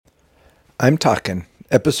I'm Talking,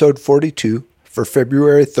 episode 42 for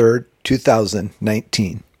February 3rd,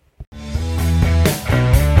 2019.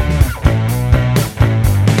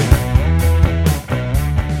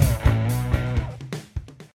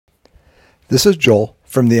 This is Joel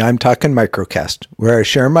from the I'm Talking Microcast, where I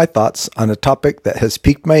share my thoughts on a topic that has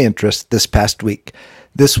piqued my interest this past week.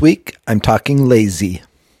 This week, I'm talking lazy.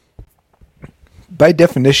 By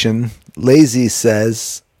definition, lazy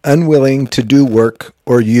says unwilling to do work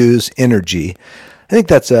or use energy. I think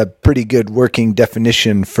that's a pretty good working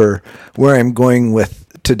definition for where I'm going with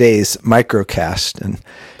today's microcast. And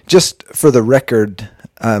just for the record,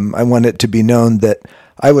 I want it to be known that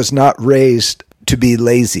I was not raised to be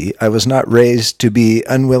lazy. I was not raised to be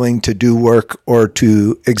unwilling to do work or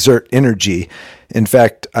to exert energy. In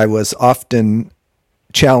fact, I was often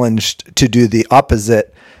challenged to do the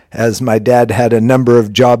opposite, as my dad had a number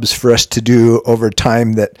of jobs for us to do over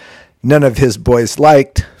time that none of his boys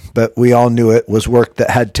liked, but we all knew it was work that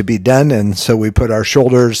had to be done, and so we put our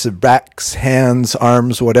shoulders, backs, hands,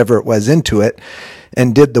 arms, whatever it was into it,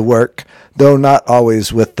 and did the work, though not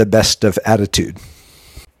always with the best of attitude.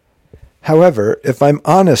 However, if I'm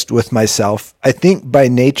honest with myself, I think by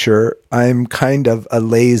nature I'm kind of a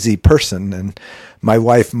lazy person, and my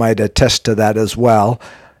wife might attest to that as well.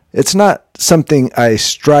 It's not something I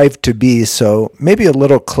strive to be, so maybe a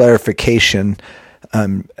little clarification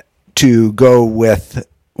to go with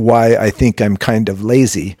why I think I'm kind of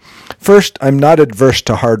lazy. First, I'm not adverse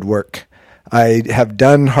to hard work. I have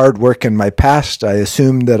done hard work in my past. I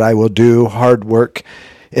assume that I will do hard work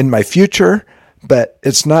in my future, but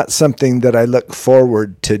it's not something that I look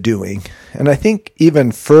forward to doing. And I think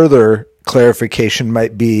even further clarification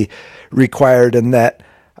might be required in that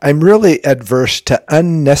I'm really adverse to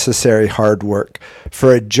unnecessary hard work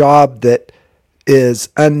for a job that is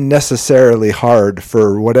unnecessarily hard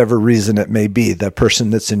for whatever reason it may be, the person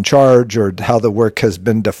that's in charge or how the work has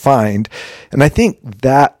been defined. And I think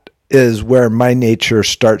that is where my nature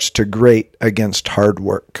starts to grate against hard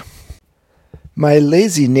work. My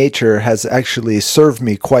lazy nature has actually served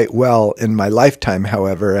me quite well in my lifetime,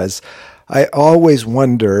 however, as I always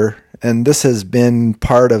wonder, and this has been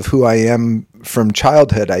part of who I am from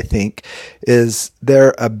childhood, I think, is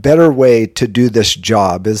there a better way to do this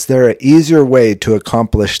job? Is there an easier way to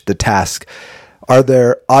accomplish the task? Are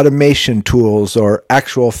there automation tools or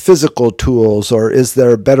actual physical tools, or is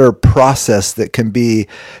there a better process that can be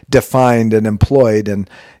defined and employed?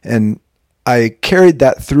 And I carried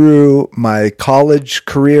that through my college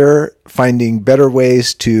career, finding better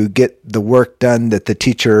ways to get the work done that the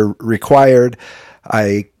teacher required.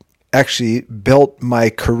 I actually built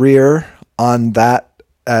my career on that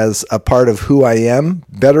as a part of who I am,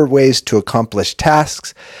 better ways to accomplish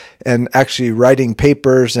tasks, and actually writing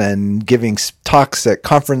papers and giving talks at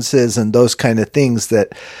conferences and those kind of things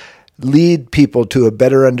that lead people to a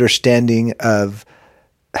better understanding of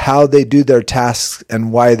how they do their tasks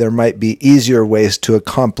and why there might be easier ways to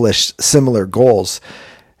accomplish similar goals.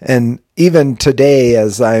 And even today,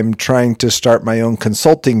 as I'm trying to start my own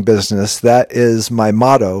consulting business, that is my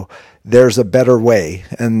motto: there's a better way.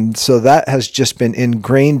 And so that has just been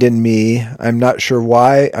ingrained in me. I'm not sure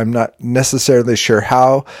why. I'm not necessarily sure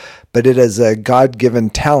how, but it is a God-given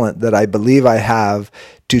talent that I believe I have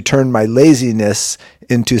to turn my laziness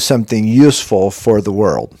into something useful for the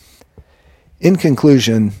world. In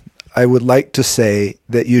conclusion, I would like to say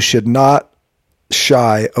that you should not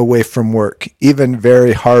shy away from work, even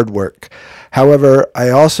very hard work. However, I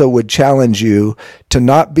also would challenge you to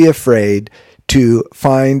not be afraid to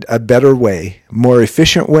find a better way, more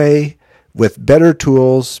efficient way, with better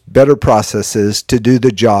tools, better processes to do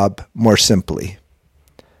the job more simply.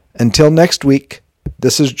 Until next week,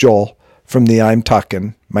 this is Joel from the I'm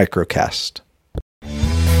Talking Microcast.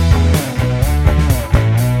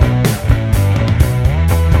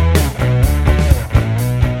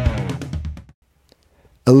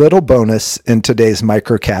 A little bonus in today's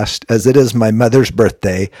microcast, as it is my mother's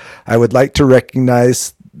birthday. I would like to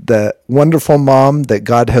recognize the wonderful mom that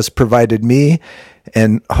God has provided me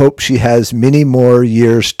and hope she has many more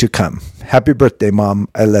years to come. Happy birthday, Mom.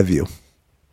 I love you.